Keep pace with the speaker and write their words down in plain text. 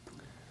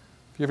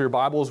you have your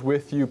Bibles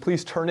with you,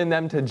 please turn in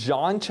them to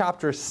John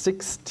chapter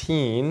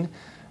 16,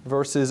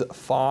 verses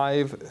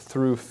 5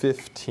 through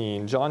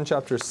 15. John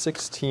chapter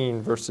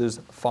 16, verses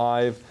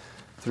 5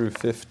 through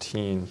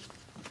 15.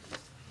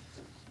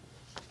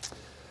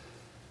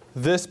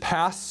 This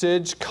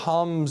passage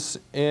comes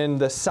in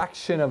the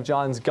section of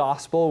John's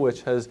Gospel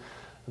which has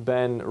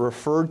been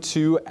referred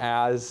to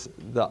as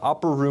the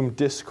Upper Room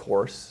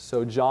Discourse.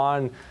 So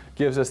John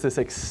gives us this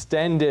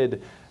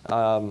extended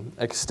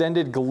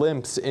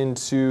glimpse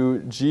into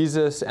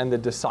Jesus and the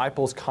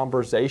disciples'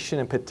 conversation,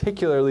 and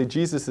particularly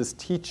Jesus'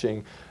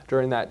 teaching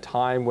during that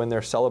time when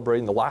they're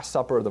celebrating the Last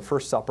Supper or the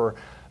First Supper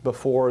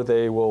before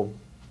they will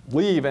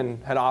leave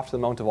and head off to the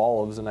Mount of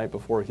Olives the night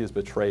before he is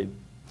betrayed.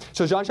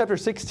 So John chapter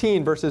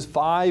 16, verses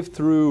 5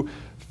 through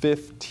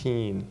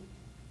 15.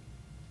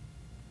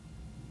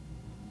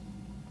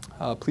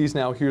 Please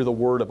now hear the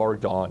word of our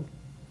God.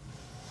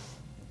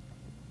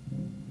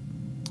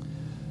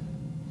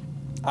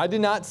 I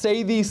did not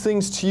say these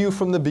things to you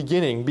from the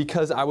beginning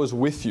because I was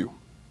with you.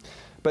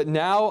 But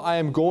now I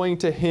am going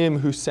to him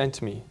who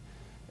sent me.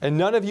 And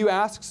none of you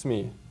asks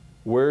me,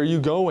 where are you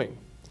going?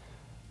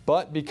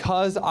 But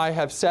because I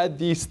have said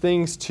these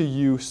things to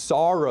you,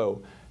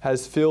 sorrow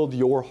has filled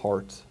your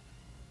heart.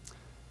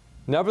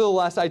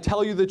 Nevertheless, I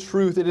tell you the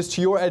truth, it is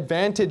to your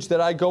advantage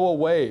that I go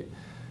away.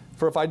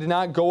 For if I do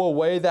not go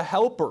away, the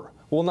Helper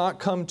will not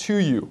come to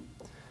you.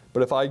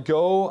 But if I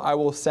go, I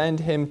will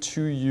send him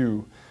to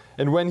you.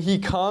 And when he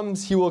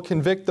comes, he will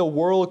convict the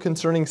world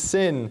concerning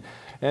sin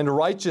and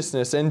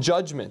righteousness and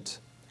judgment.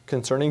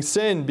 Concerning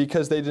sin,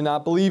 because they do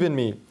not believe in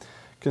me.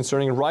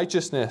 Concerning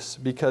righteousness,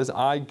 because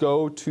I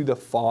go to the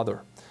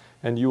Father,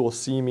 and you will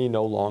see me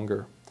no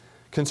longer.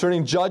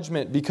 Concerning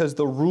judgment, because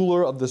the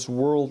ruler of this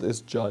world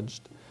is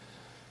judged.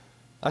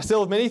 I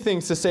still have many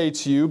things to say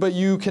to you, but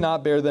you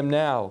cannot bear them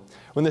now.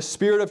 When the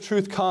Spirit of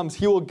truth comes,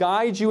 he will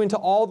guide you into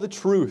all the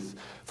truth,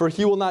 for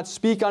he will not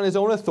speak on his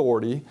own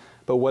authority,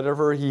 but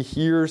whatever he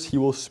hears, he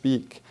will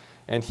speak,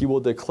 and he will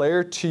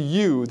declare to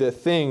you the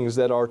things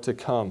that are to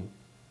come.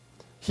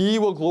 He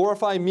will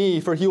glorify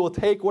me, for he will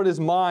take what is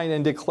mine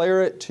and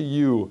declare it to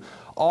you.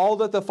 All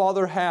that the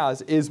Father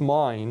has is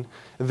mine.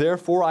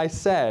 Therefore I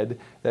said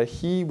that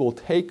he will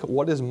take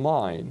what is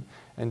mine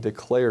and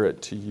declare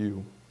it to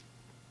you.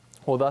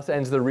 Well, thus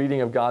ends the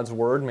reading of God's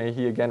Word. May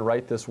he again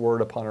write this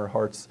word upon our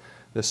hearts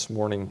this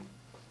morning.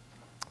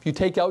 If you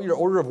take out your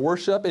order of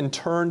worship and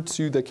turn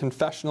to the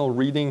confessional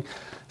reading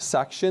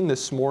section,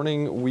 this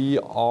morning we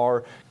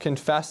are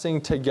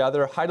confessing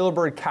together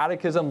Heidelberg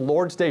Catechism,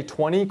 Lord's Day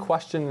 20,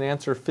 question and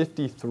answer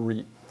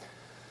 53.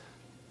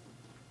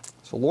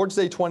 So Lord's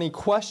Day 20,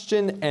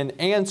 question and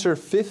answer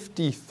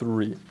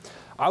 53.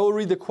 I will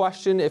read the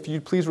question if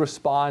you'd please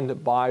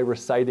respond by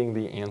reciting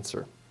the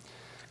answer.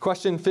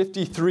 Question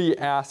 53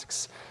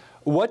 asks,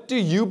 what do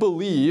you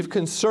believe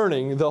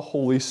concerning the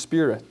Holy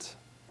Spirit?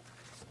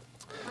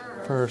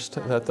 First,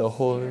 that the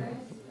Holy,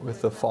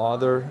 with the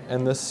Father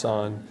and the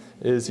Son,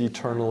 is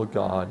eternal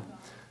God.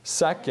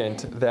 Second,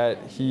 that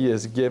he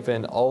is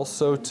given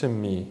also to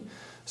me,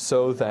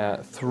 so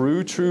that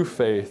through true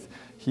faith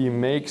he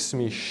makes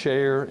me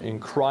share in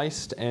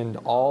Christ and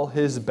all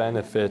his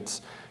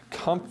benefits,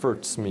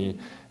 comforts me,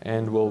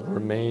 and will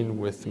remain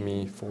with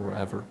me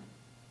forever.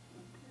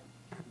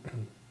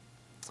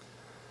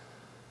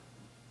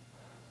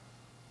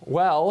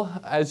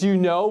 Well, as you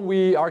know,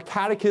 our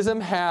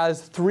catechism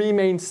has three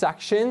main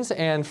sections,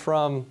 and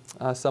from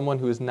someone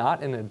who is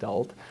not an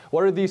adult,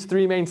 what are these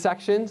three main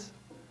sections?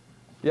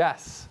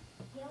 Yes.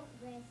 Guilt,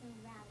 grace, and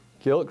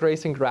gratitude. Guilt,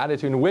 grace, and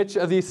gratitude. And which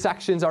of these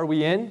sections are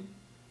we in?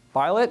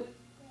 Violet?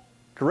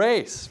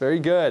 Grace. Very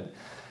good.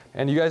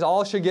 And you guys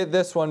all should get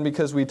this one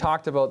because we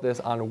talked about this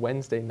on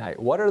Wednesday night.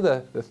 What are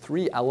the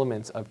three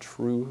elements of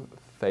true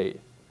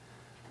faith?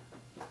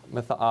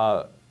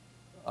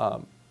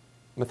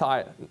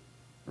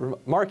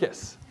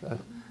 Marcus. Knowledge,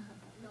 assent,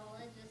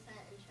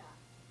 and trust.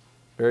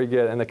 Very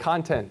good. And the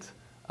content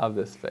of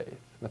this faith?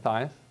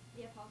 Matthias?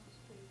 The Apostles'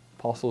 Creed.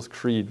 Apostles'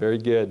 Creed. Very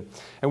good.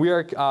 And we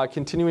are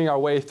continuing our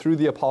way through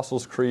the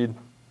Apostles' Creed.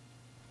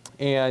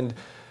 And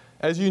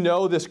as you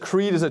know, this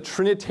creed is a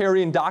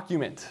Trinitarian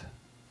document.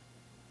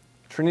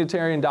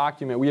 Trinitarian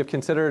document. We have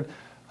considered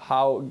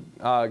how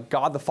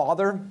God the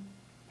Father,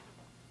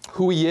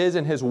 who he is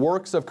in his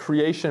works of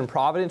creation and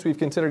providence. We've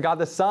considered God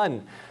the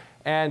Son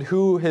and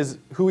who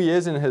he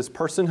is in his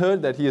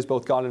personhood, that he is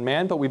both God and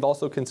man. But we've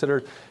also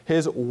considered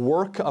his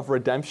work of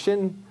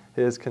redemption,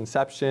 his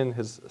conception,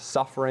 his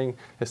suffering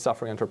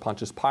under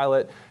Pontius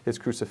Pilate, his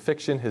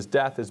crucifixion, his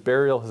death, his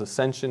burial, his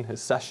ascension,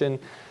 his session.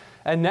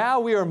 And now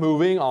we are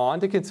moving on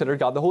to consider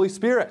God the Holy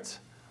Spirit.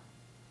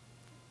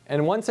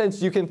 And in one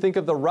sense, you can think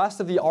of the rest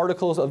of the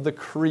articles of the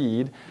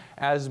Creed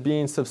as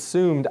being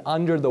subsumed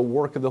under the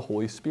work of the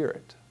Holy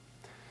Spirit.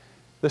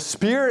 The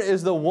Spirit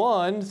is the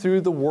one,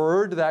 through the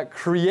Word, that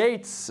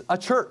creates a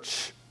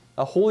church,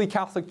 a holy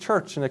Catholic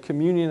church and a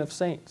communion of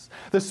saints.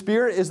 The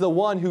Spirit is the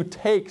one who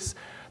takes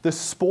the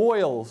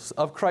spoils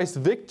of Christ's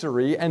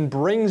victory and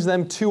brings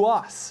them to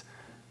us,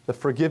 the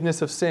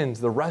forgiveness of sins,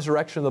 the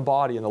resurrection of the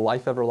body, and the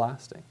life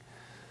everlasting.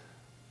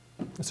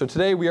 So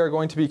today we are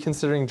going to be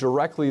considering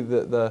directly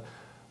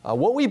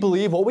what we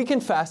believe, what we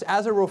confess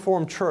as a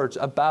Reformed church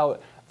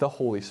about the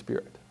Holy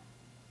Spirit.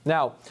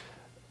 Now,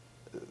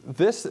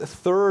 this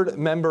third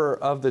member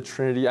of the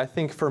Trinity, I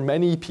think for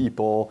many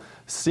people,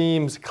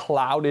 seems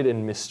clouded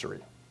in mystery.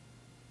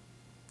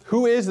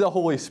 Who is the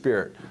Holy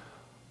Spirit?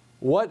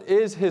 What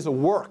is his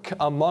work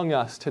among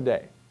us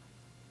today?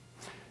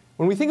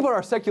 When we think about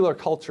our secular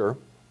culture,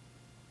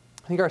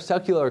 I think our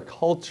secular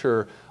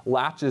culture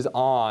latches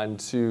on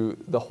to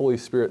the Holy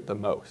Spirit the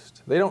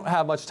most. They don't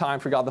have much time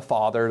for God the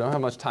Father, don't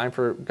have much time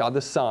for God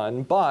the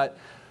Son, but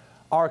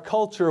our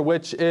culture,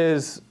 which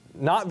is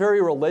not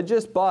very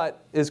religious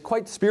but is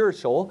quite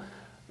spiritual,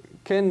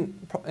 can,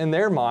 in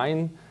their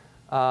mind,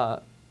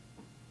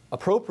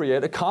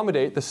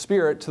 accommodate the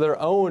Spirit to their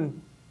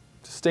own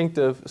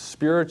distinctive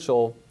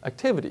spiritual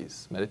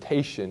activities,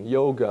 meditation,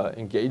 yoga,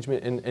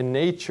 engagement in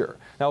nature.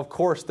 Now, of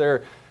course,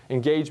 their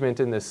engagement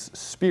in this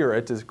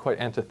Spirit is quite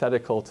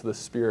antithetical to the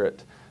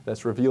Spirit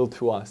that's revealed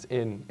to us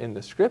in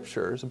the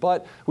Scriptures.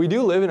 But we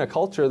do live in a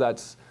culture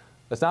that's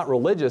not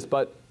religious,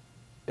 but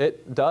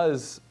it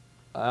does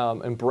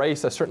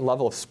embrace a certain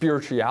level of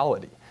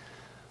spirituality.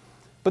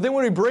 But then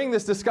when we bring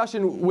this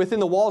discussion within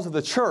the walls of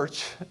the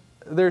church,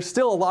 there's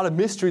still a lot of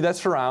mystery that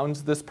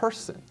surrounds this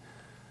person.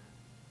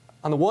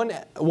 On the one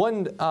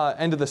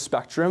end of the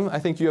spectrum, I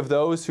think you have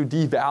those who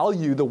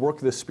devalue the work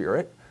of the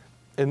Spirit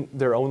in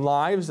their own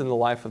lives, in the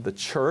life of the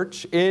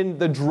church, in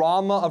the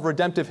drama of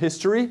redemptive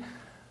history.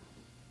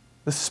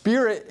 The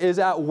Spirit is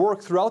at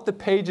work throughout the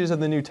pages of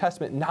the New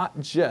Testament, not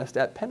just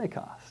at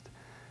Pentecost.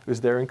 It was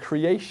there in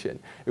creation.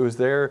 It was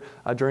there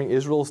during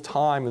Israel's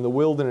time in the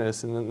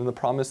wilderness and in the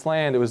Promised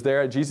Land. It was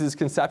there at Jesus'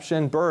 conception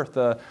and birth.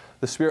 The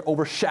Spirit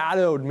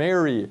overshadowed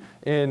Mary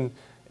in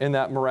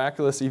that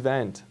miraculous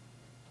event.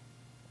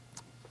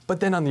 But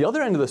then on the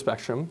other end of the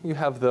spectrum, you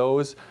have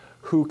those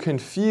who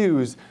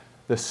confuse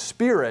the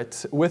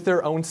Spirit with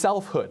their own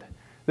selfhood.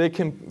 They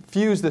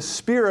confuse the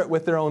Spirit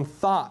with their own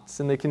thoughts,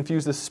 and they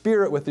confuse the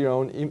Spirit with their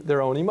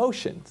own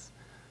emotions.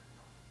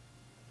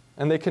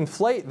 And they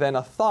conflate then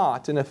a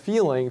thought and a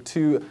feeling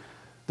to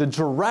the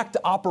direct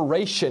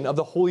operation of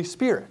the Holy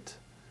Spirit.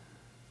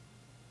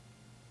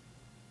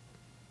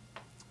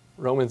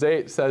 Romans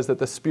 8 says that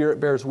the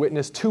Spirit bears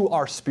witness to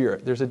our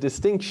spirit. There's a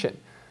distinction.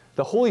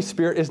 The Holy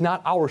Spirit is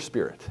not our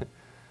spirit.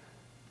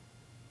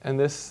 And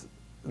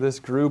this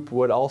group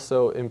would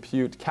also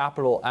impute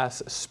capital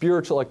S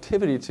spiritual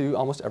activity to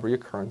almost every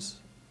occurrence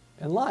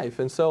in life.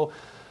 And so,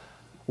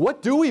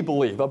 what do we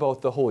believe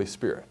about the Holy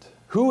Spirit?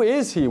 Who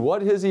is he?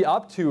 What is he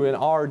up to in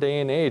our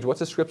day and age?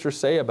 What's the Scripture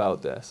say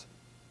about this?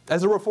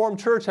 As a Reformed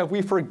church, have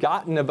we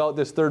forgotten about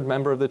this third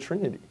member of the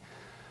Trinity?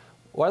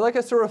 Well, I'd like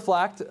us to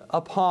reflect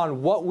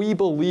upon what we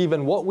believe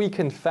and what we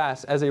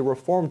confess as a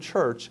Reformed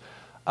church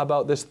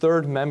about this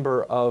third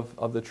member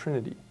of the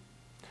Trinity.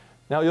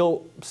 Now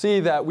you'll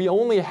see that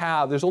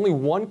there's only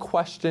one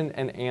question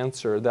and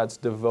answer that's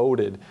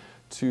devoted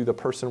to the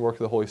person and work of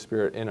the Holy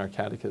Spirit in our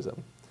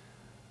catechism.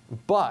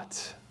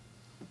 But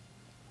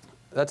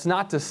that's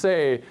not to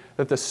say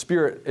that the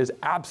Spirit is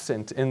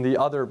absent in the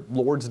other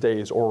Lord's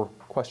days or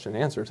question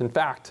and answers. In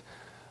fact,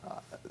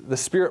 the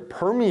Spirit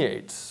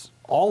permeates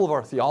all of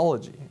our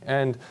theology.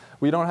 And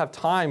we don't have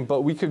time,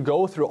 but we could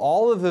go through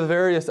all of the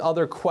various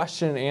other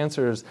question and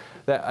answers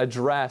that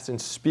address and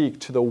speak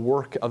to the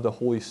work of the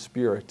Holy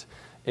Spirit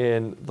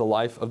in the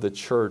life of the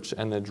church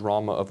and the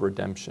drama of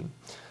redemption.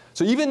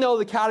 So even though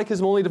the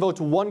Catechism only devotes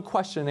one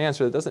question and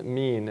answer, that doesn't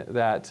mean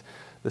that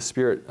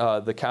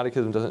the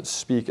Catechism doesn't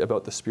speak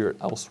about the Spirit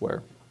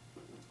elsewhere.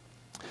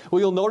 Well,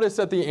 you'll notice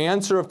that the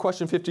answer of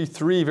question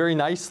 53 very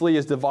nicely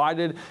is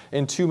divided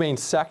in two main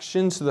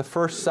sections. So the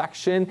first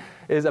section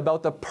is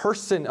about the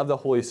person of the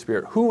Holy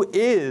Spirit. Who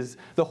is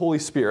the Holy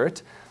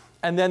Spirit?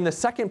 And then the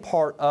second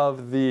part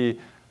of the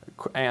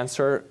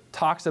answer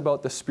talks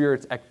about the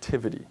Spirit's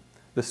activity,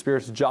 the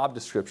Spirit's job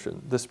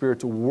description, the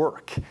Spirit's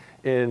work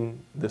in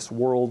this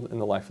world, in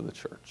the life of the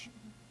church.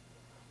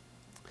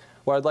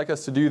 What I'd like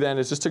us to do then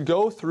is just to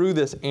go through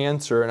this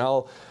answer, and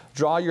I'll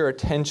draw your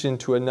attention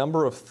to a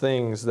number of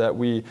things that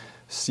we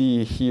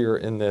see here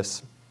in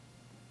this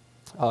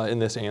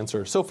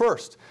answer. So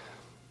first,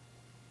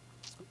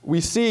 we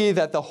see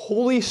that the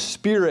Holy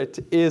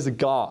Spirit is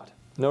God.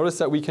 Notice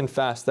that we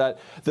confess that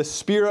the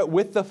Spirit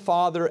with the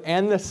Father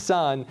and the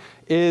Son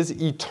is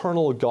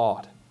eternal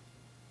God.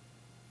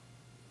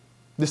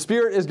 The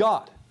Spirit is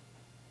God.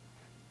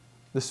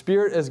 The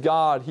Spirit is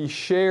God. He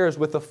shares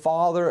with the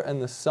Father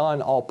and the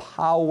Son all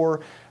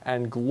power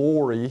and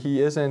glory.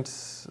 He isn't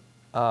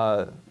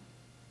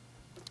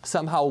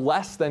somehow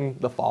less than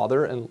the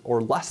Father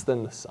or less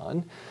than the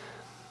Son.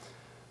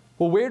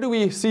 Well, where do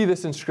we see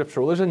this in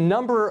Scripture? Well, there's a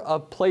number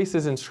of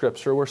places in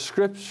Scripture where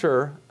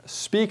Scripture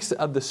speaks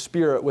of the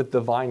Spirit with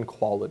divine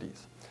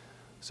qualities.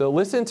 So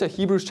listen to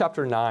Hebrews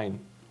chapter 9.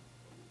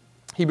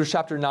 Hebrews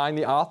chapter 9,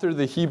 the author of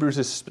the Hebrews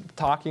is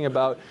talking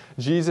about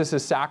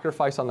Jesus'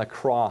 sacrifice on the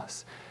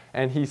cross.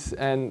 And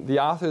the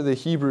author of the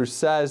Hebrews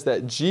says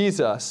that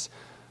Jesus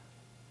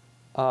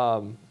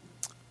gave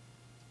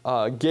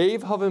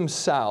of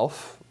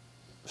himself,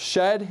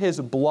 shed his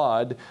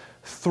blood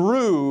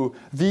through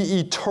the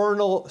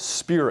eternal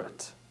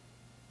Spirit.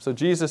 So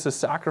Jesus'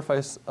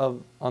 sacrifice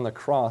on the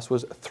cross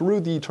was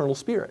through the eternal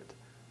Spirit.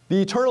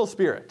 The eternal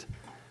Spirit.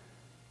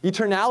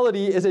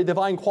 Eternality is a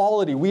divine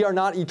quality. We are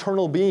not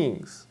eternal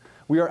beings.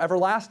 We are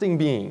everlasting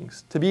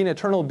beings. To be an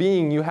eternal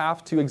being, you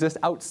have to exist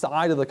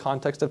outside of the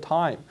context of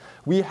time.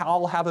 We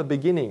all have a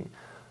beginning.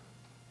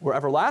 We're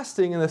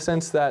everlasting in the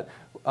sense that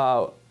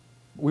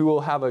we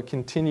will have a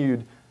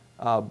continued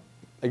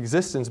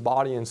existence,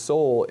 body and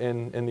soul,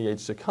 in the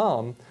age to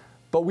come.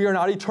 But we are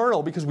not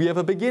eternal because we have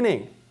a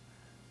beginning.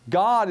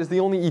 God is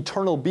the only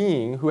eternal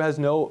being who has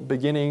no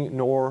beginning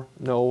nor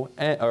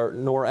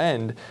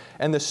end.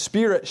 And the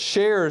Spirit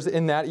shares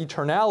in that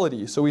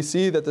eternality. So we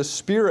see that the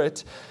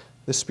Spirit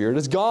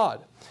is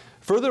God.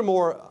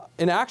 Furthermore,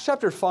 in Acts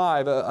chapter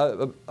 5,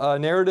 a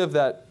narrative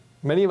that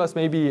many of us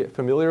may be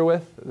familiar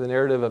with, the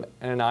narrative of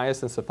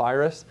Ananias and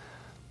Sapphira,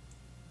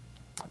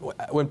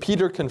 when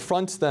Peter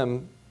confronts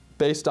them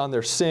based on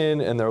their sin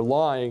and their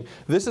lying,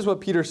 this is what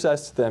Peter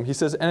says to them. He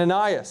says,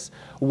 Ananias,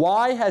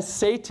 why has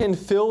Satan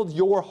filled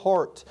your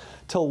heart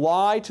to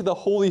lie to the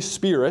Holy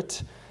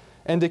Spirit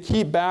and to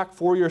keep back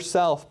for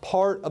yourself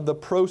part of the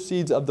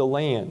proceeds of the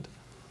land?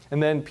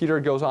 And then Peter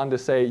goes on to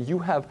say, you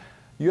have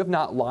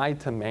not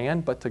lied to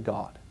man, but to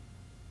God.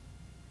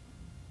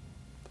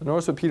 So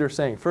notice what Peter's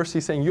saying. First,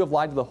 he's saying, you have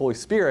lied to the Holy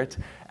Spirit.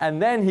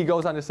 And then he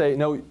goes on to say,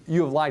 no,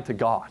 you have lied to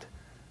God.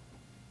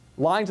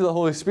 Lying to the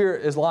Holy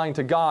Spirit is lying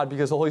to God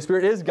because the Holy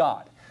Spirit is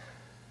God.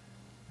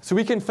 So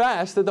we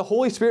confess that the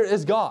Holy Spirit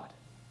is God.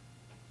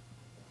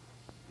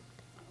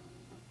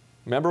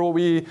 Remember what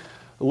we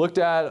looked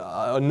at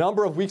a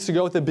number of weeks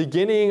ago at the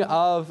beginning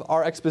of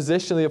our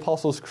exposition of the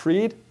Apostles'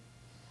 Creed?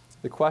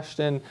 The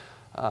question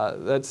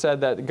that said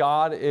that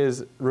God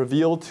is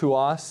revealed to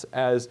us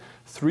as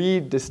three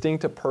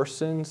distinct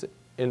persons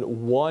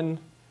in one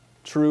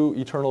true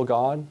eternal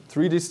God.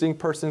 Three distinct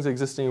persons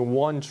existing in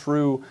one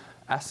true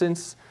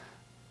essence.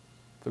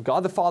 So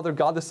God the Father,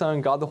 God the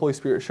Son, God the Holy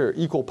Spirit share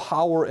equal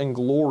power and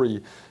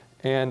glory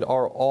and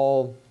are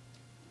all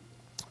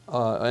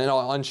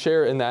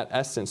share in that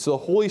essence. So the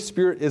Holy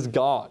Spirit is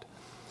God.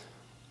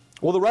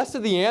 Well, the rest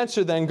of the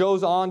answer then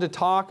goes on to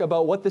talk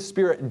about what the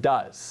Spirit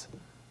does.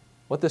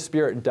 What the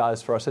Spirit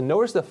does for us. And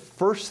notice the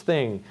first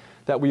thing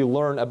that we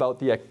learn about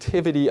the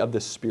activity of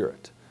the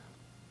Spirit.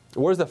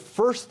 What is the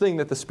first thing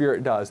that the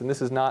Spirit does? And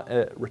this is not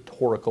a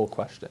rhetorical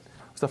question.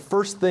 What's the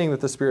first thing that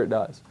the Spirit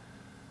does?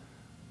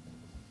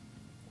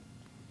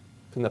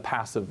 In the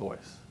passive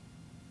voice.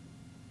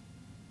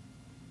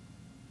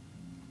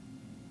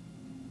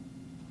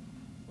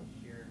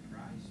 Share in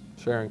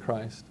Christ. Share in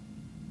Christ.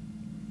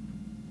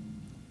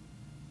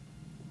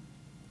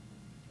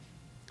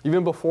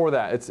 Even before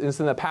that, it's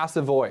in the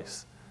passive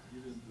voice.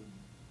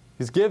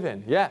 He's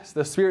given. Yes,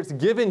 the Spirit's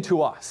given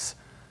to us.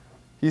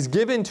 He's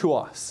given to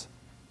us.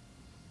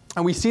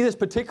 And we see this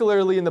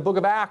particularly in the book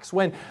of Acts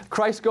when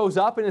Christ goes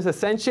up in his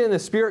ascension and the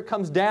Spirit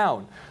comes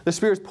down. The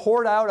Spirit's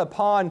poured out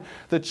upon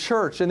the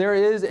church. And there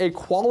is a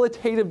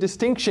qualitative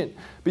distinction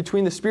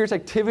between the Spirit's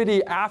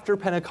activity after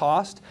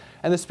Pentecost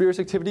and the Spirit's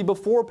activity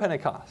before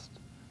Pentecost.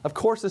 Of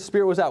course, the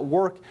Spirit was at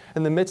work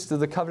in the midst of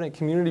the covenant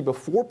community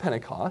before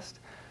Pentecost,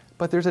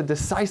 but there's a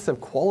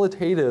decisive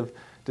qualitative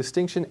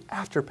distinction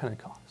after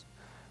Pentecost.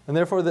 And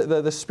therefore,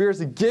 the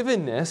Spirit's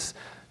givenness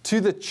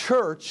to the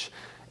church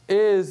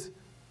is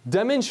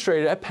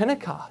demonstrated at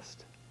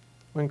Pentecost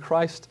when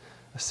Christ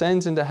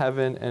ascends into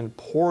heaven and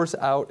pours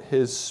out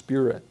his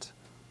Spirit.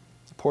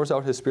 Pours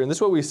out his Spirit. And this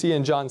is what we see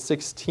in John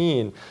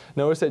 16.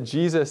 Notice that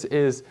Jesus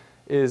is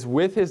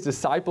with his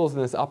disciples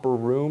in this upper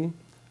room,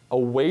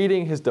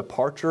 awaiting his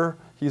departure.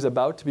 He's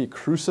about to be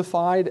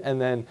crucified,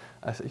 and then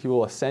he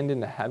will ascend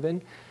into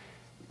heaven.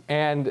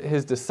 And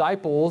his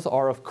disciples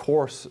are, of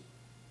course,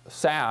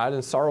 sad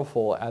and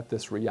sorrowful at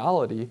this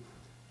reality.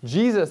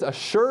 Jesus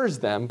assures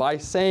them by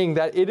saying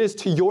that it is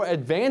to your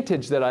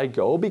advantage that I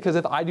go, because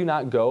if I do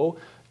not go,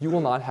 you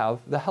will not have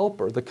the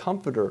helper, the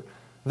comforter,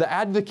 the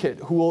advocate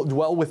who will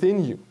dwell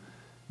within you.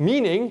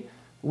 Meaning,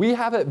 we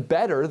have it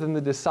better than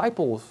the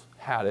disciples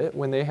had it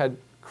when they had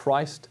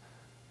Christ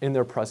in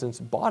their presence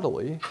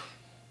bodily.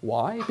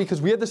 Why?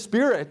 Because we have the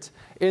Spirit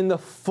in the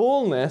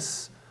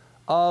fullness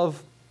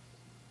of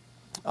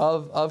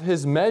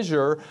his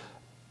measure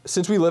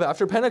since we live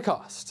after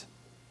Pentecost.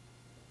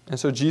 And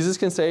so Jesus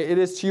can say, it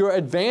is to your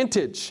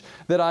advantage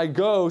that I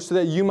go so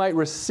that you might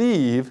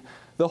receive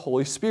the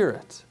Holy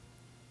Spirit.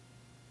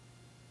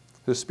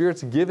 The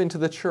Spirit's given to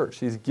the church.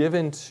 He's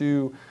given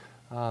to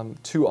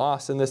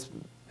us. And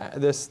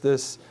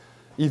this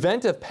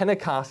event of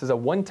Pentecost is a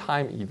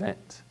one-time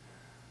event.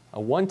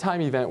 A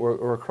one-time event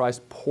where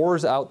Christ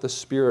pours out the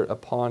Spirit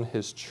upon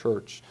his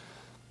church.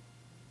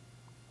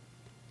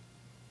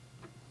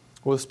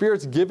 Well, the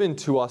Spirit's given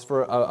to us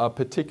for a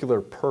particular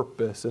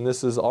purpose, and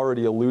this is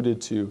already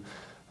alluded to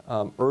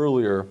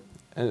earlier.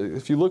 And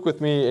if you look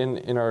with me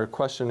in our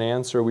question and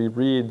answer, we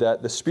read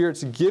that the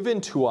Spirit's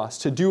given to us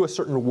to do a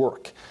certain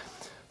work,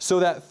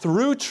 so that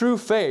through true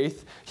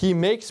faith, he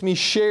makes me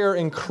share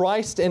in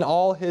Christ and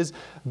all his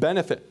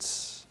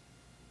benefits.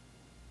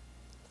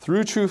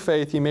 Through true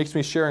faith, he makes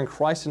me share in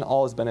Christ and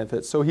all his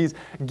benefits. So he's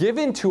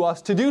given to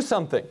us to do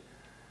something.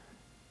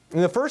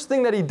 And the first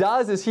thing that he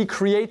does is he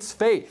creates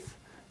faith.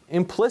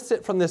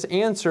 Implicit from this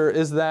answer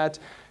is that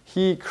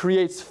he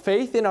creates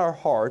faith in our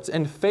hearts,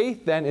 and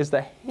faith then is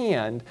the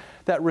hand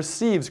that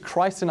receives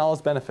Christ and all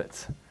his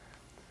benefits.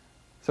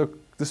 So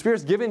the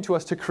Spirit's given to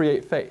us to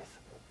create faith.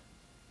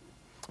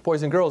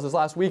 Boys and girls, this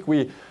last week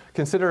we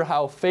considered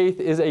how faith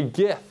is a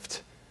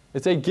gift.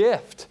 It's a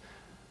gift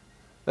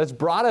that's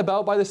brought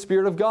about by the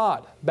Spirit of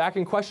God. Back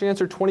in question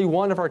answer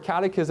 21 of our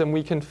catechism,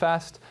 we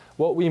confessed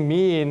what we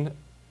mean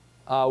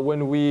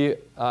when we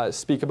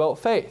speak about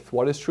faith.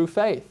 What is true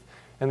faith?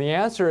 And the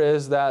answer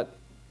is that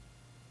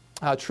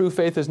true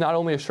faith is not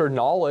only assured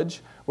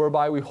knowledge,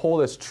 whereby we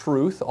hold as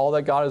truth all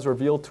that God has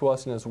revealed to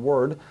us in his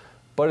word,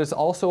 but it's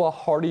also a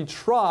hearty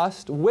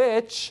trust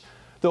which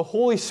the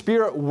Holy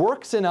Spirit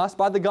works in us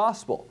by the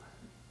gospel.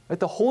 Right?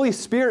 The Holy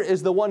Spirit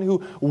is the one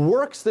who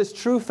works this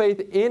true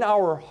faith in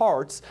our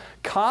hearts,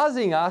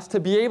 causing us to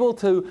be able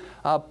to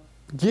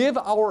give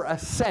our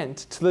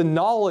assent to the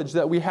knowledge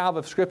that we have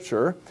of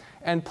Scripture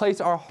and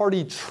place our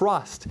hearty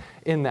trust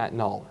in that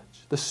knowledge.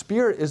 The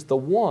Spirit is the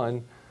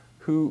one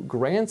who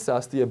grants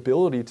us the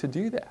ability to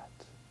do that.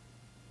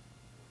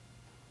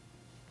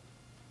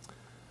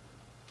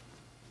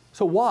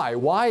 So why?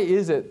 Why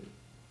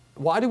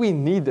do we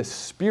need the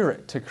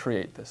Spirit to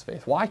create this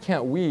faith? Why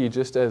can't we,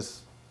 just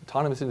as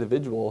autonomous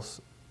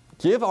individuals,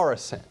 give our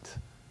assent,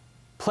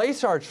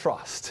 place our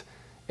trust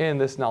in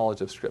this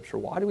knowledge of Scripture?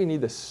 Why do we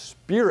need the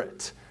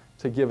Spirit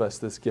to give us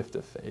this gift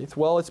of faith?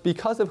 Well, it's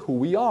because of who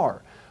we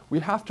are. We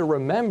have to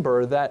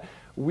remember that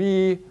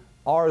we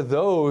are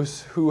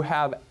those who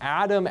have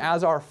Adam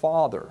as our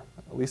father,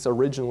 at least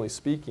originally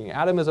speaking.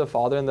 Adam is a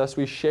father, and thus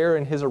we share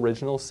in his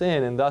original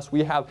sin, and thus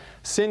we have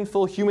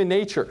sinful human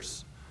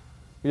natures.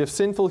 We have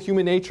sinful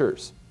human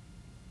natures.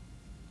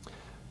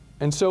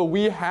 And so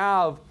we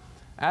have,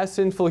 as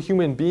sinful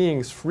human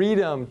beings,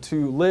 freedom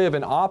to live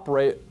and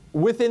operate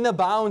within the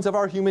bounds of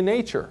our human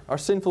nature, our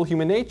sinful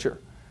human nature.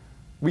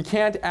 We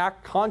can't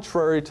act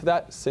contrary to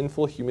that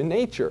sinful human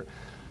nature.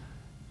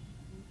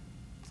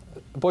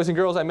 Boys and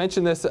girls, I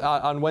mentioned this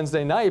on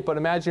Wednesday night, but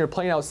imagine you're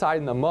playing outside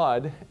in the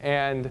mud,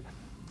 and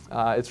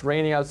it's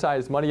raining outside,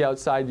 it's muddy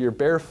outside, you're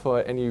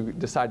barefoot, and you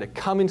decide to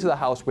come into the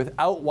house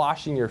without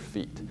washing your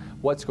feet.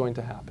 What's going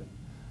to happen?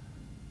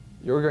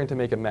 You're going to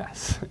make a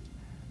mess. In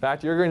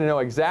fact, you're going to know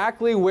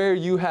exactly where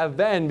you have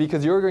been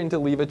because you're going to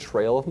leave a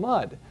trail of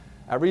mud.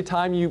 Every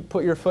time you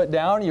put your foot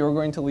down, you're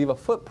going to leave a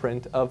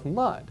footprint of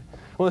mud.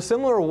 Well, in a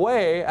similar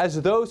way,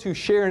 as those who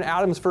share in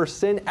Adam's first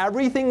sin,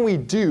 everything we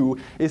do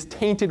is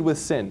tainted with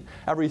sin.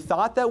 Every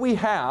thought that we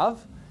have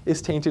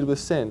is tainted with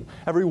sin.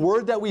 Every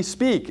word that we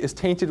speak is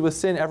tainted with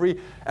sin.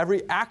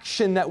 Every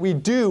action that we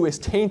do is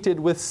tainted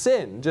with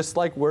sin. Just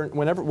like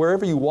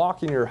wherever you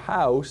walk in your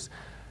house,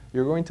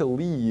 you're going to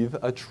leave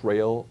a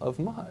trail of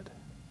mud.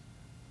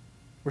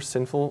 We're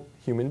sinful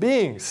human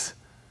beings.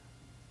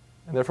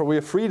 And therefore we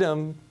have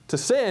freedom to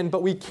sin,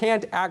 but we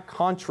can't act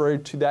contrary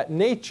to that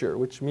nature,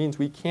 which means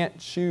we can't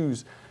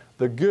choose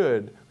the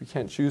good. We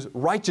can't choose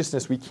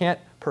righteousness. We can't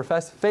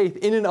profess faith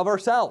in and of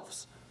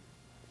ourselves.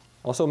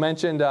 Also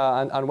mentioned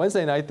on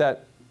Wednesday night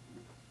that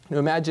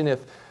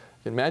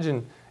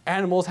imagine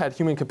animals had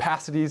human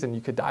capacities and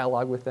you could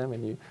dialogue with them,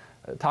 and you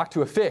talk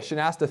to a fish and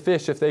ask the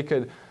fish if they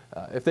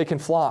can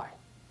fly.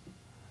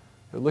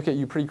 They would look at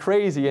you pretty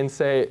crazy and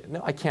say,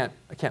 "No, I can't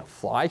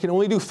fly. I can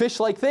only do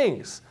fish-like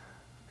things.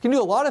 I can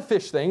do a lot of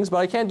fish things, but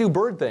I can't do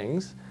bird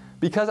things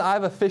because I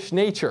have a fish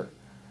nature."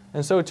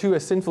 And so too,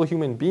 as sinful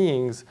human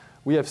beings,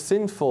 we have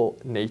sinful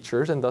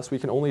natures, and thus we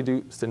can only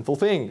do sinful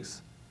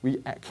things. We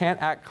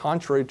can't act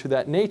contrary to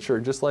that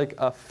nature, just like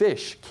a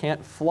fish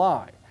can't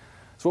fly.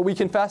 It's what we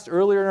confessed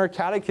earlier in our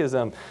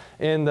catechism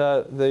in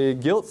the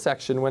guilt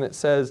section when it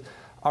says,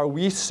 are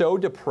we so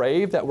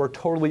depraved that we're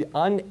totally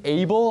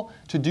unable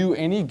to do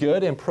any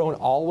good and prone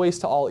always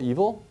to all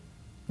evil?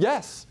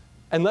 Yes,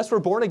 unless we're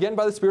born again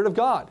by the Spirit of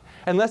God,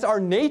 unless our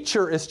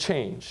nature is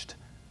changed.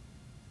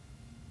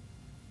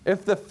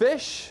 If a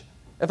fish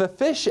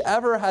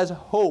ever has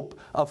hope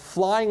of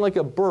flying like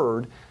a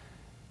bird,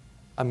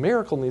 a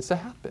miracle needs to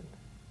happen.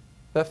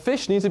 That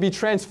fish needs to be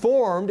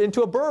transformed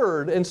into a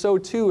bird. And so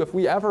too, if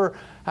we ever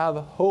have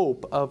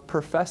hope of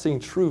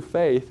professing true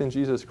faith in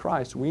Jesus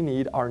Christ, we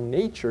need our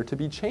nature to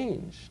be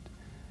changed.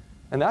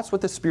 And that's what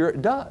the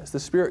Spirit does. The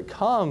Spirit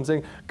comes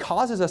and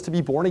causes us to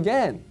be born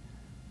again.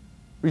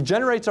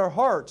 Regenerates our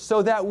hearts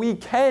so that we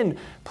can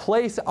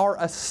place our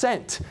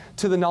assent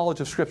to the knowledge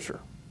of Scripture.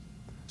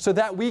 So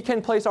that we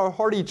can place our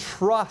hearty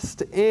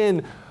trust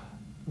in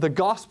the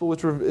gospel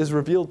which is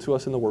revealed to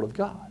us in the Word of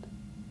God.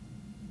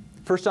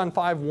 1 John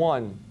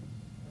 5:1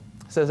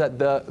 says that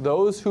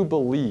those who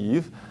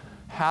believe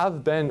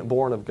have been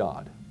born of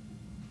God.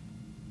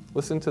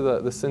 Listen to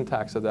the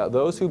syntax of that.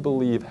 Those who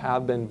believe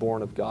have been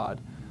born of God.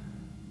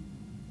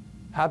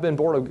 Have been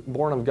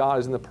born of God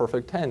is in the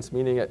perfect tense,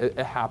 meaning it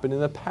happened in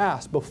the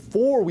past,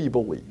 before we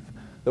believe.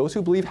 Those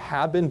who believe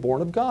have been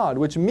born of God,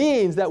 which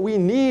means that we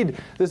need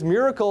this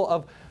miracle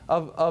of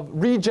of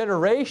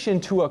regeneration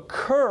to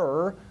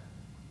occur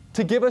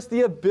to give us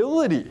the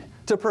ability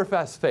to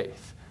profess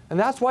faith. And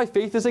that's why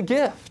faith is a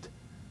gift.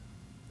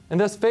 And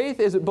thus faith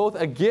is both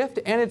a gift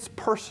and it's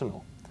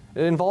personal.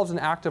 It involves an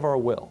act of our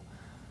will.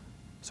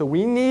 So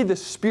we need the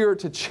Spirit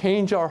to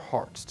change our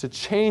hearts, to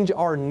change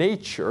our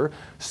nature,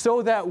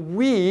 so that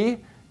we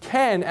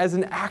can, as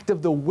an act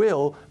of the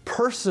will,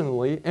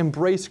 personally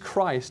embrace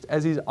Christ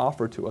as He's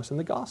offered to us in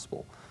the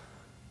gospel.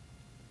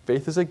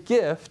 Faith is a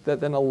gift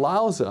that then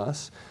allows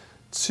us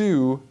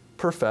to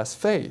profess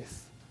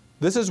faith.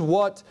 This is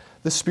what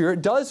the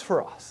Spirit does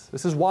for us.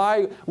 This is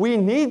why we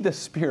need the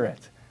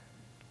Spirit.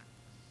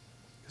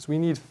 Because we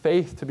need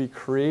faith to be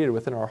created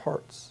within our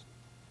hearts.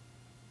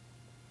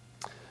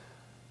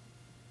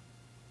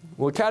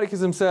 Well, the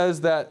Catechism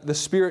says that the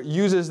Spirit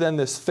uses then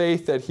this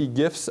faith that He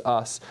gifts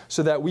us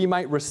so that we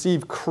might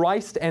receive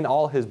Christ and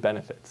all His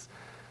benefits.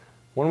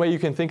 One way you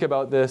can think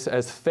about this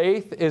as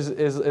faith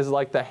is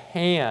like the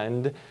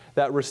hand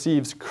that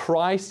receives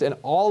Christ and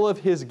all of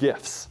His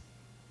gifts.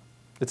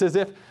 It's as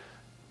if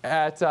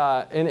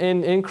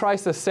in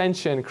Christ's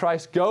ascension,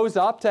 Christ goes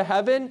up to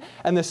heaven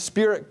and the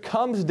Spirit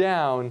comes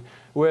down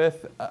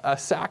with a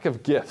sack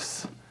of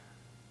gifts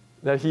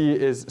that He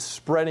is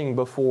spreading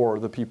before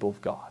the people of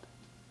God.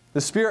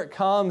 The Spirit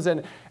comes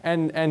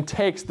and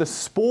takes the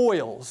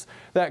spoils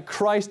that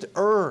Christ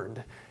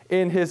earned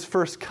in His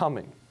first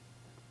coming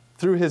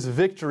through His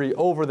victory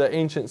over the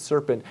ancient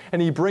serpent.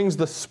 And He brings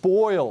the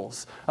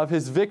spoils of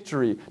His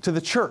victory to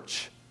the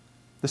church.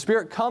 The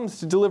Spirit comes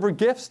to deliver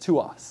gifts to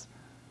us.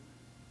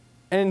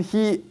 And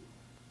He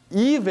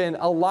even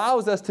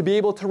allows us to be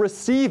able to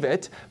receive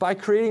it by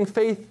creating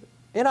faith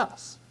in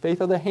us. Faith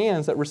are the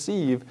hands that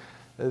receive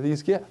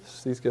these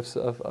gifts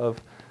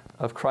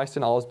of Christ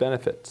and all His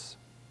benefits.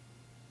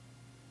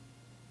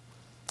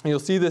 You'll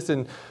see this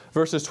in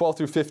verses 12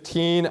 through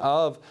 15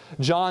 of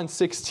John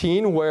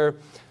 16, where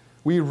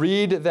we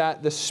read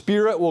that the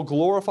Spirit will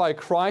glorify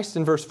Christ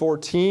in verse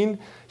 14.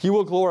 He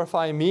will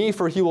glorify me,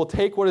 for He will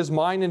take what is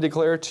mine and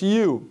declare it to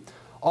you.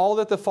 All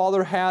that the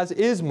Father has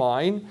is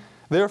mine.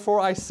 Therefore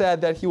I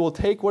said that He will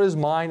take what is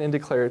mine and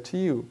declare it to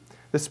you.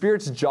 The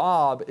Spirit's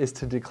job is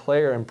to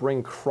declare and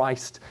bring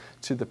Christ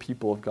to the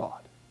people of God.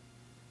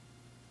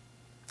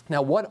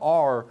 Now, what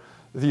are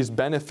these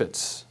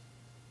benefits?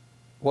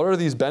 What are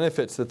these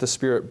benefits that the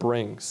Spirit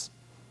brings?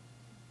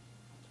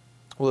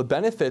 Well, the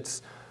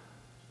benefits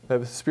that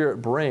the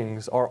Spirit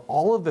brings are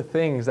all of the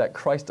things that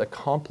Christ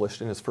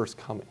accomplished in His first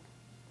coming.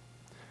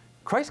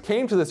 Christ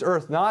came to this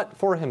earth not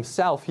for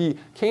Himself. He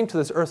came to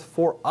this earth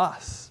for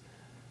us.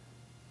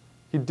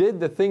 He did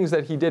the things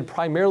that He did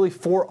primarily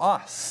for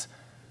us,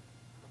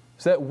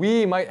 so that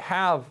we might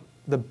have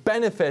the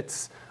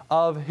benefits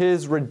of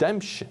His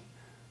redemption,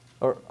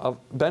 or of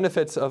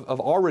benefits of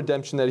our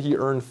redemption that He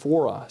earned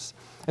for us.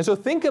 And so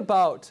think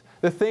about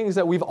the things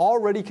that we've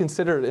already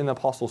considered in the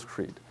Apostles'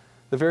 Creed,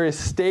 the various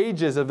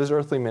stages of His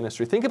earthly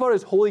ministry. Think about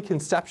His holy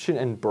conception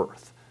and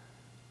birth.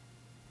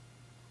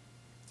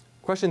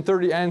 Question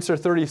 30, answer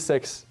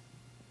 36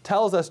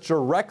 tells us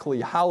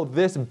directly how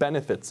this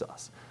benefits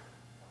us.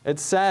 It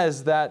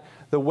says that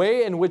the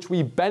way in which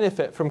we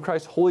benefit from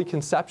Christ's holy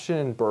conception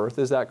and birth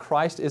is that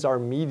Christ is our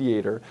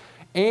mediator,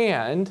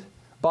 and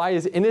by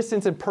His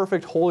innocence and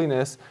perfect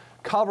holiness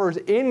covers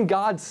in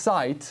God's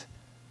sight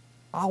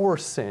our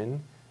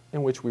sin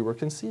in which we were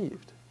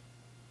conceived.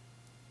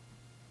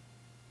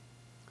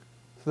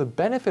 So the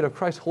benefit of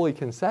Christ's holy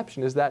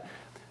conception is that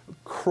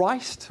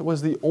Christ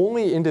was the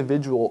only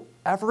individual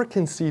ever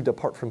conceived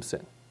apart from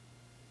sin.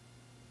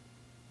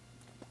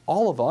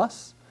 All of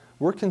us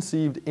were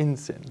conceived in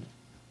sin.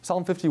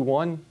 Psalm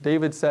 51,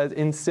 David says,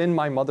 "In sin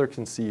my mother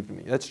conceived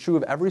me." That's true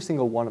of every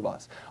single one of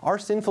us. Our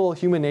sinful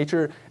human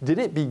nature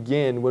didn't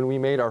begin when we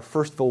made our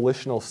first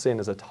volitional sin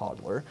as a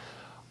toddler.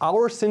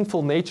 Our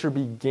sinful nature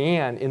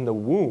began in the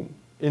womb.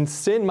 In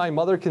sin my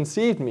mother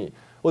conceived me.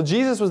 Well,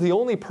 Jesus was the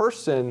only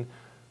person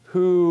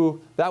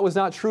who that was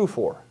not true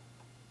for.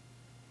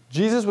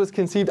 Jesus was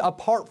conceived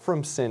apart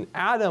from sin.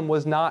 Adam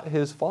was not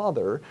his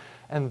father.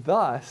 And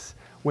thus,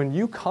 when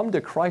you come to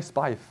Christ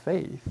by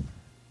faith,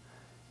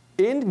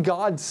 in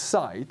God's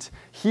sight,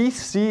 He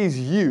sees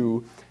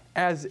you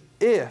as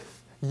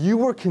if you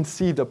were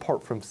conceived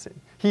apart from sin.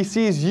 He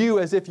sees you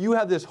as if you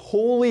have this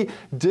holy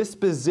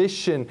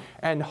disposition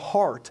and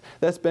heart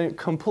that's been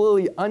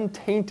completely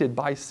untainted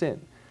by sin.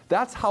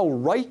 That's how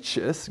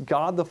righteous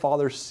God the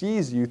Father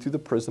sees you through the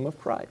prism of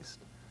Christ.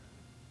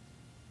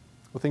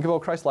 Well, think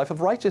about Christ's life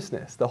of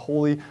righteousness, the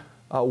holy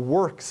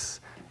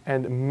works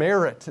and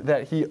merit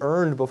that He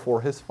earned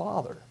before His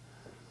Father.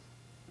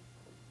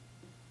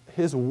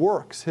 His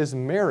works, His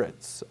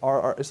merits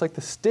are it's like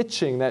the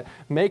stitching that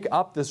make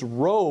up this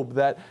robe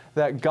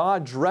that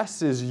God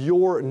dresses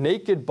your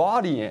naked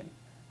body in.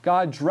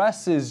 God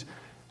dresses,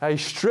 He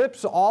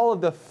strips all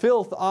of the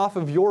filth off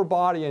of your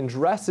body and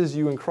dresses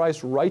you in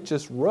Christ's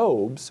righteous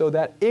robe, so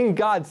that in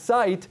God's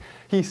sight,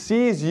 He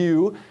sees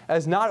you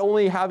as not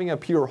only having a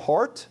pure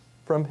heart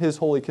from His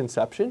holy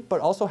conception, but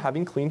also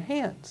having clean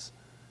hands.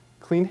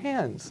 Clean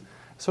hands.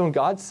 So in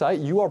God's sight,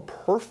 you are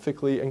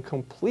perfectly and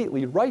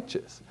completely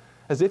righteous,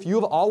 as if you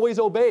have always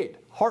obeyed,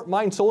 heart,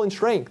 mind, soul, and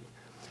strength.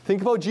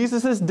 Think about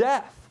Jesus'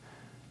 death.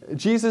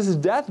 Jesus'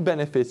 death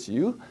benefits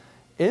you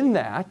in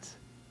that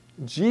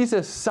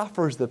Jesus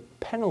suffers the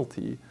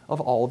penalty of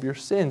all of your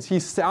sins.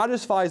 He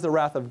satisfies the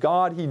wrath of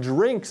God. He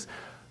drinks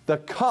the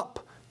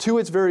cup to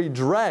its very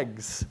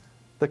dregs,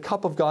 the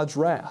cup of God's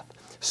wrath,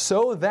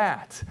 so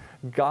that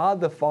God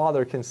the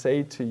Father can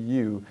say to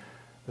you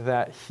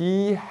that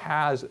He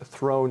has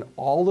thrown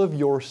all of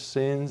your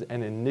sins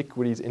and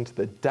iniquities into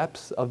the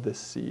depths of the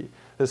sea.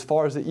 As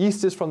far as the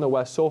east is from the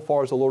west, so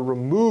far as the Lord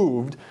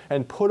removed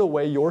and put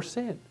away your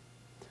sin.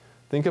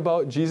 Think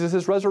about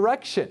Jesus'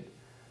 resurrection.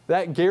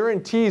 That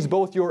guarantees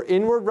both your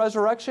inward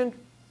resurrection,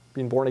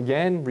 being born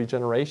again,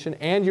 regeneration,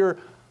 and your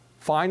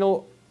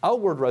final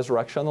outward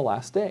resurrection on the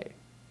last day.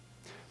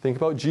 Think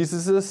about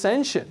Jesus'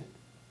 ascension.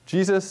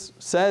 Jesus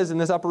says in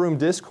this upper room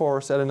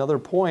discourse at another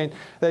point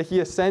that He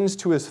ascends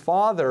to His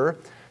Father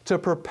to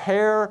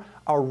prepare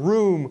a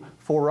room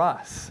for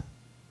us.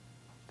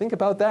 Think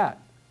about that.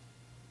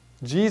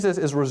 Jesus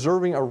is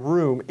reserving a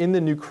room in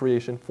the new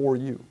creation for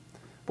you.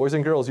 Boys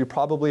and girls, you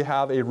probably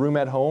have a room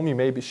at home. You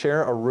may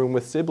share a room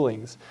with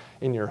siblings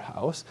in your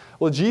house.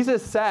 Well,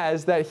 Jesus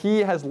says that He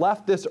has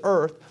left this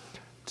earth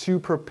to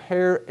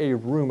prepare a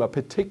room, a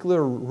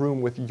particular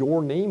room with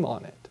your name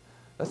on it.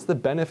 That's the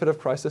benefit of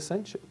Christ's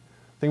ascension.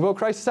 Think about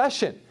Christ's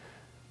session.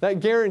 That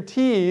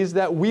guarantees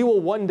that we will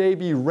one day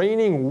be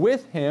reigning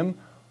with Him,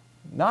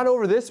 not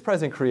over this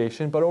present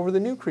creation, but over the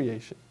new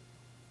creation.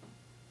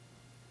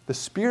 The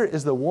Spirit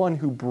is the one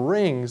who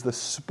brings the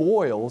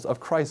spoils of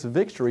Christ's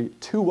victory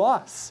to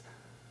us,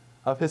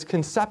 of His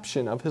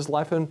conception, of His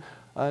life and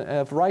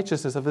of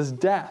righteousness, of His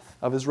death,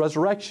 of His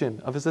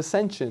resurrection, of His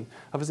ascension,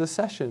 of His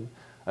accession,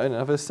 and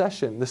of His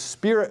session. The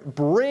Spirit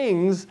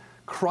brings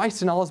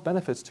Christ and all His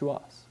benefits to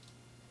us.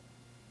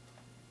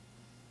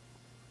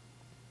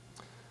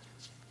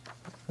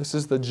 This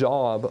is the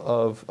job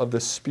of the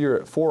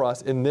Spirit for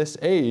us in this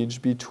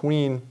age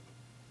between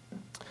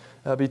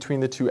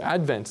the two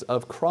advents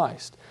of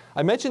Christ.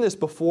 I mentioned this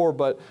before,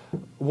 but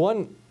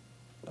one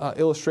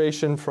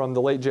illustration from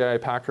the late J.I.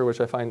 Packer,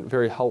 which I find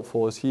very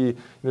helpful, is he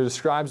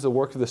describes the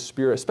work of the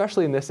Spirit,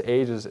 especially in this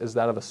age, as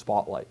that of a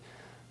spotlight.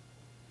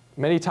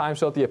 Many times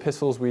throughout the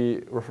epistles,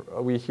 we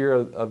hear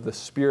of the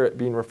Spirit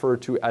being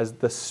referred to as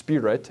the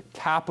Spirit,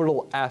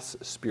 capital S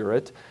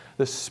Spirit,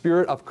 the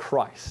Spirit of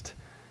Christ,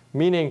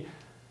 meaning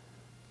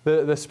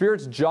the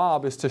Spirit's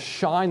job is to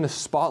shine the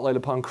spotlight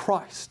upon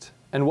Christ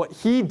and what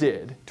He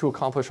did to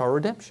accomplish our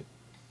redemption.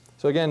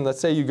 So again, let's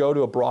say you go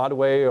to a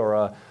Broadway or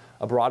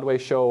a Broadway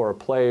show or a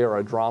play or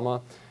a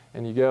drama,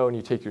 and you go and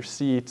you take your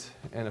seat,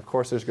 and of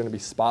course there's going to be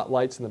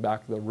spotlights in the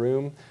back of the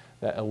room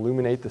that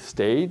illuminate the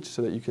stage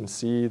so that you can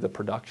see the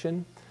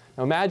production.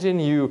 Now imagine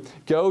you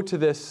go to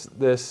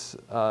this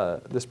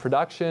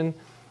production,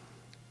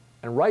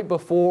 and right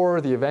before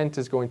the event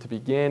is going to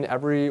begin,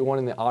 everyone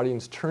in the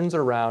audience turns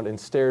around and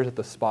stares at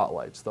the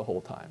spotlights the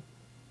whole time.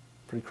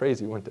 Pretty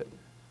crazy, wouldn't it?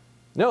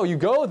 No, you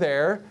go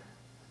there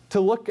to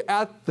look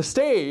at the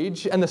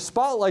stage, and the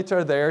spotlights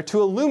are there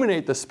to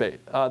illuminate the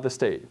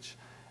stage.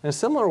 In a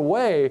similar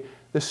way,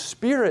 the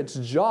Spirit's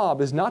job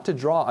is not to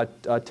draw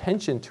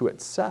attention to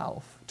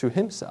itself, to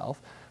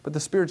Himself, but the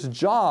Spirit's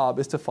job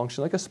is to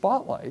function like a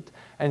spotlight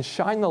and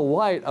shine the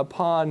light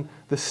upon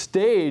the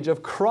stage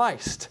of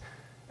Christ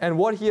and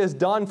what He has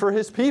done for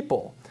His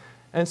people.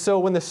 And so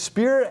when the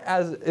Spirit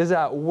is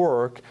at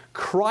work,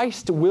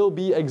 Christ will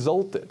be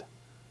exalted.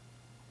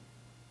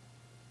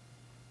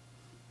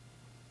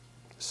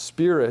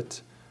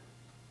 Spirit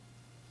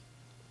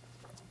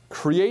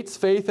creates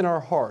faith in our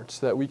hearts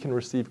that we can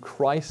receive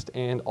Christ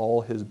and all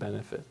His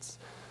benefits.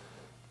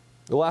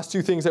 The last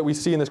two things that we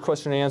see in this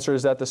question and answer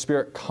is that the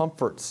Spirit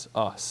comforts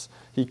us.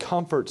 He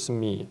comforts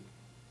me.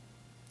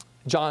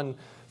 John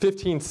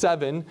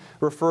 15:7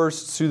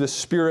 refers to the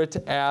Spirit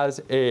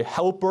as a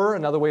helper.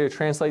 Another way to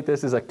translate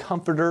this is a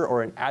comforter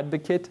or an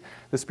advocate.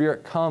 The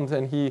Spirit comes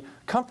and He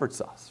comforts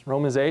us.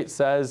 Romans 8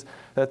 says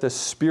that the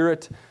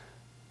Spirit,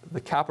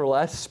 the capital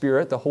S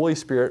Spirit, the Holy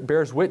Spirit,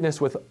 bears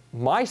witness with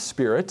my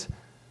spirit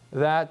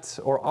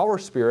or our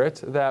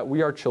spirit, that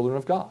we are children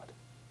of God.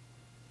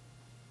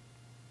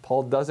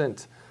 Paul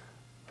doesn't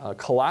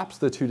collapse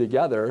the two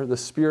together. The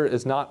Spirit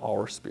is not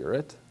our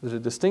spirit. There's a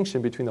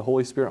distinction between the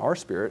Holy Spirit and our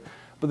spirit,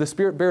 but the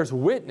Spirit bears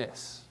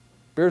witness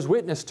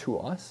to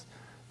us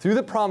through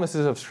the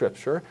promises of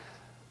Scripture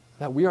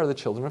that we are the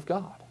children of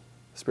God.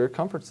 The Spirit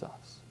comforts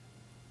us.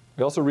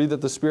 We also read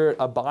that the Spirit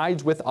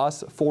abides with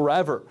us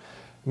forever,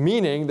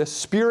 meaning the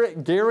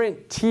Spirit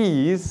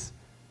guarantees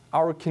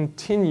our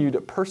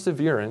continued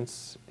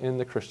perseverance in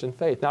the Christian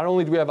faith. Not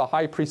only do we have a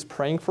high priest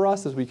praying for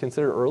us, as we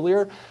considered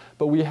earlier,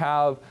 but we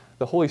have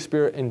the Holy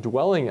Spirit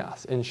indwelling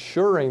us,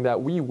 ensuring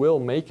that we will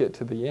make it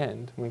to the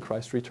end when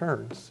Christ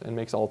returns and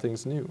makes all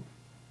things new.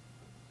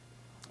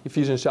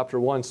 Ephesians chapter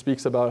 1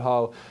 speaks about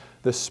how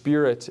the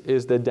Spirit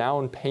is the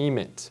down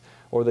payment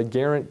or the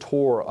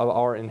guarantor of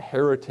our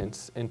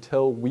inheritance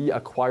until we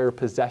acquire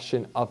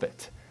possession of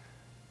it.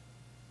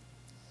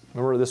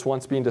 remember this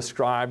once being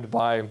described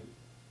by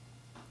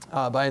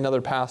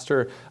another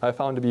pastor I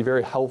found to be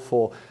very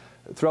helpful.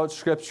 Throughout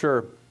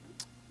Scripture,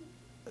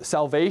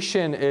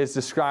 salvation is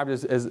described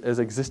as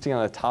existing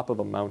on the top of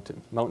a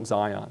mountain, Mount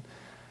Zion.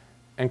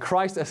 And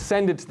Christ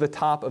ascended to the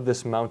top of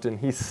this mountain.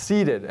 He's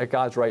seated at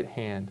God's right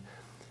hand.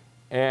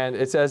 And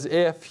it's as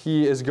if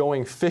he is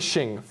going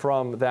fishing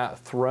from that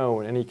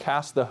throne. And he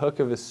casts the hook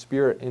of his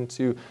Spirit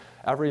into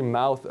every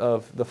mouth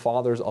of the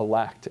Father's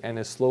elect and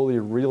is slowly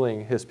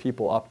reeling his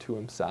people up to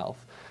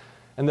himself.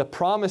 And the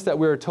promise that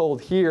we're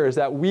told here is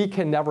that we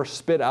can never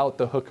spit out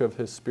the hook of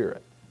his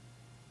Spirit.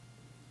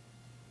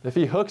 If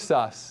he hooks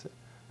us,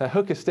 that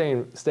hook is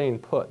staying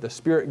put. The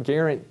Spirit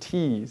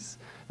guarantees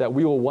that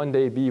we will one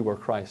day be where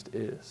Christ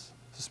is.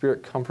 The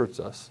Spirit comforts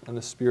us, and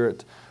the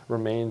Spirit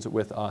remains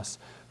with us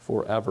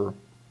forever.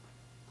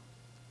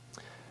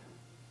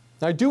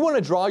 Now, I do want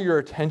to draw your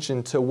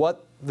attention to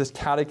what this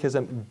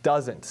catechism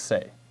doesn't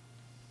say.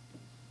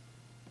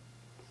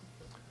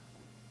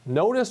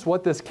 Notice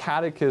what this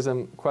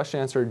catechism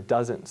question answer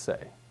doesn't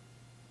say.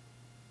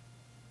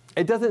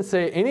 It doesn't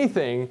say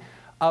anything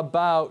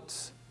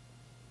about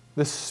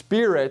the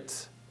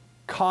Spirit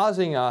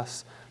causing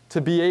us to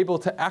be able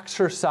to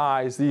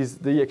exercise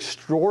the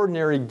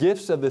extraordinary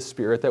gifts of the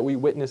Spirit that we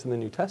witness in the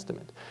New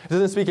Testament. It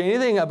doesn't speak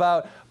anything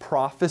about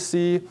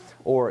prophecy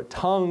or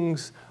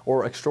tongues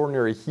or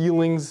extraordinary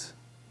healings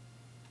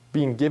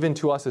being given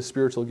to us as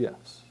spiritual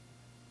gifts.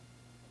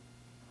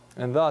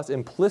 And thus,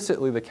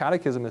 implicitly, the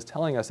Catechism is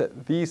telling us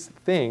that these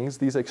things,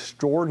 these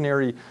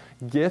extraordinary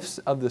gifts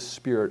of the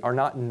Spirit, are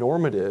not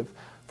normative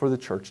for the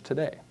church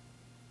today.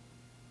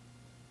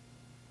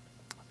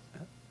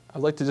 I'd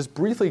like to just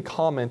briefly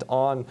comment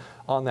on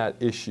that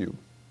issue.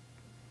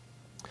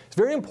 It's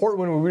very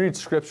important when we read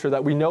Scripture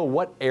that we know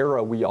what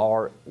era we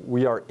are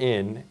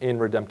in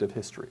redemptive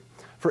history.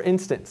 For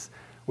instance,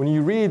 when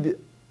you read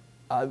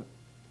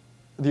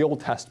the Old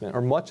Testament,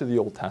 or much of the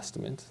Old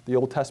Testament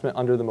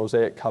under the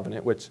Mosaic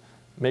Covenant, which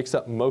makes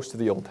up most of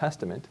the Old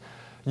Testament,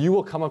 you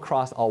will come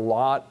across a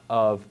lot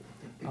of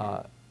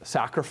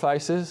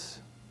sacrifices,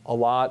 a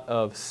lot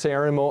of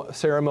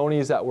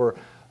ceremonies that were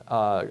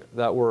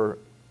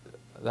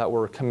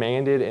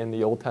commanded in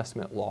the Old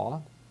Testament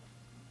law.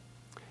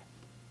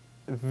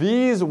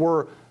 These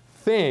were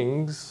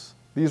things,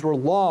 these were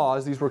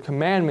laws, these were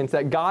commandments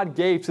that God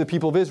gave to the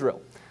people of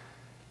Israel.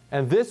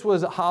 And this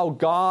was how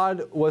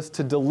God was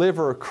to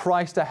deliver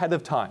Christ ahead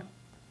of time.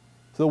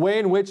 So the way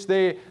in which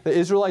the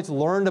Israelites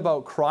learned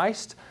about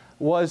Christ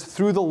was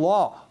through the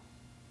law.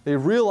 They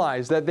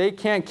realized that they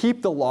can't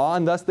keep the law,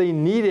 and thus they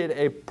needed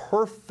a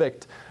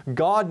perfect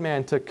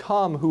God-man to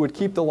come who would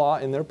keep the law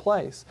in their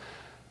place.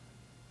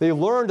 They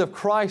learned of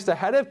Christ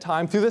ahead of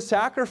time through the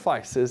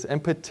sacrifices,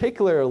 and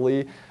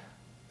particularly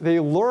they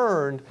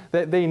learned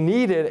that they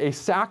needed a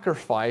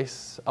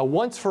sacrifice, a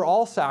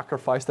once-for-all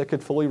sacrifice that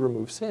could fully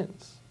remove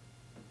sins.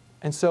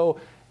 And so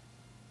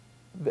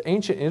the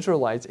ancient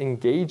Israelites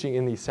engaging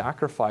in these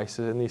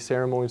sacrifices and these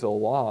ceremonies of the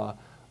law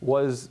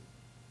was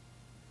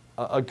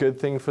a good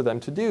thing for them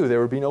to do. They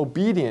were being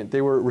obedient.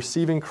 They were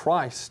receiving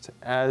Christ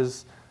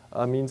as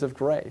a means of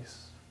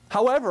grace.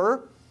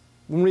 However,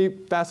 when we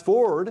fast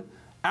forward,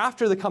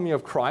 after the coming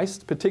of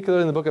Christ,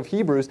 particularly in the book of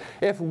Hebrews,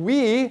 if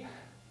we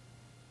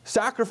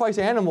sacrifice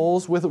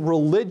animals with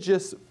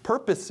religious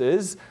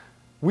purposes,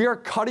 we are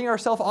cutting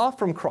ourselves off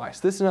from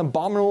Christ. This is an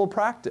abominable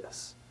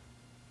practice.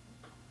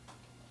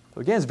 So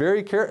again,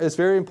 it's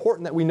very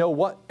important that we know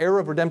what era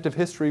of redemptive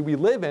history we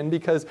live in,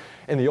 because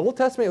in the Old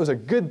Testament, it was a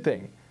good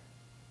thing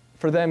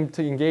for them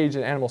to engage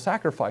in animal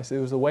sacrifice. It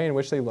was the way in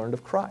which they learned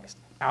of Christ.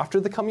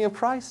 After the coming of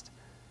Christ,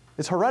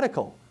 it's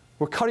heretical.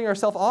 We're cutting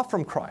ourselves off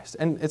from Christ,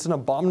 and it's an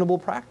abominable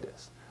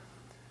practice.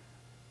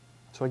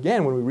 So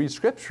again, when we read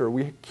Scripture,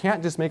 we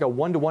can't just make a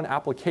one-to-one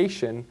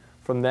application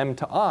from them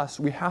to us.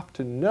 We have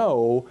to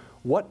know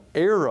what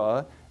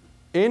era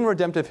in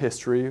redemptive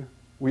history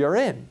we are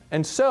in.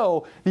 And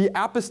so the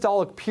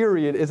apostolic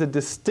period is a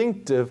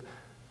distinctive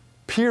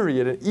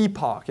period, an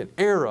epoch, an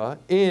era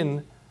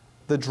in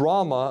the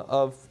drama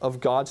of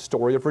God's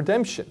story of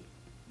redemption.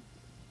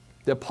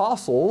 The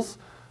apostles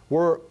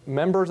were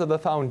members of the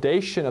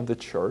foundation of the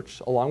church,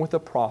 along with the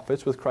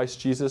prophets, with Christ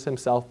Jesus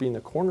himself being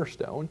the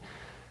cornerstone.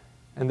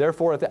 And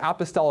therefore, if the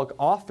apostolic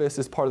office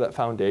is part of that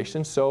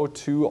foundation, so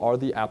too are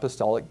the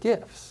apostolic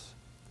gifts.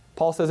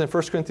 Paul says in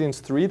 1 Corinthians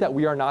 3 that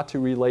we are not to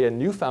relay a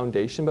new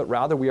foundation, but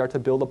rather we are to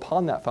build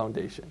upon that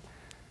foundation.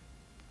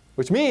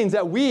 Which means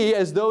that we,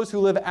 as those who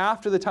live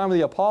after the time of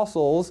the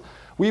apostles,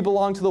 we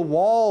belong to the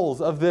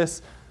walls of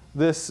this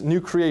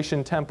new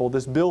creation temple,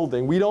 this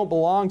building. We don't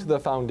belong to the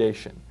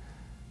foundation.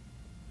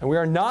 And we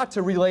are not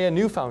to relay a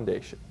new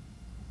foundation.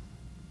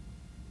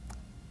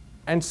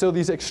 And so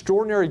these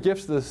extraordinary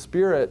gifts of the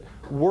Spirit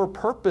were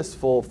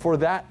purposeful for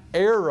that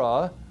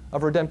era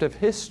of redemptive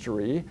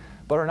history,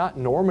 but are not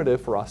normative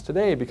for us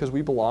today because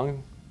we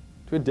belong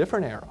to a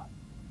different era.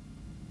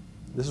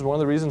 This is one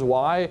of the reasons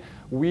why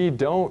we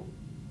don't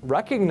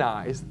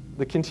recognize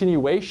the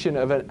continuation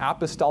of an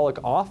apostolic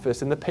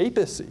office in the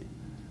papacy.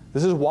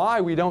 This is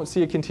why we don't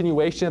see a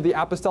continuation of the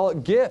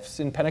apostolic gifts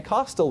in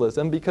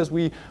Pentecostalism, because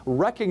we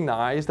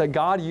recognize that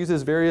God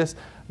uses various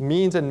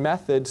means and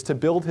methods to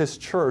build his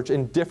church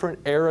in different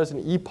eras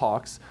and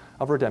epochs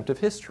of redemptive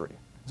history.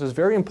 So it's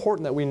very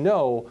important that we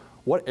know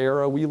what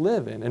era we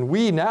live in. And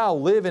we now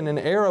live in an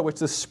era which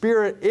the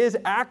Spirit is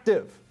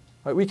active.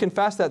 Right? We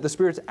confess that the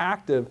Spirit's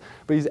active,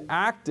 but he's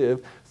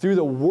active through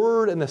the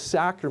Word and the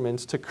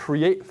sacraments to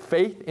create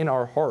faith in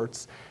our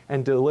hearts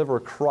and deliver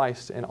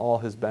Christ and all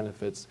his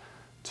benefits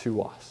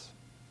to us.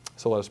 So let us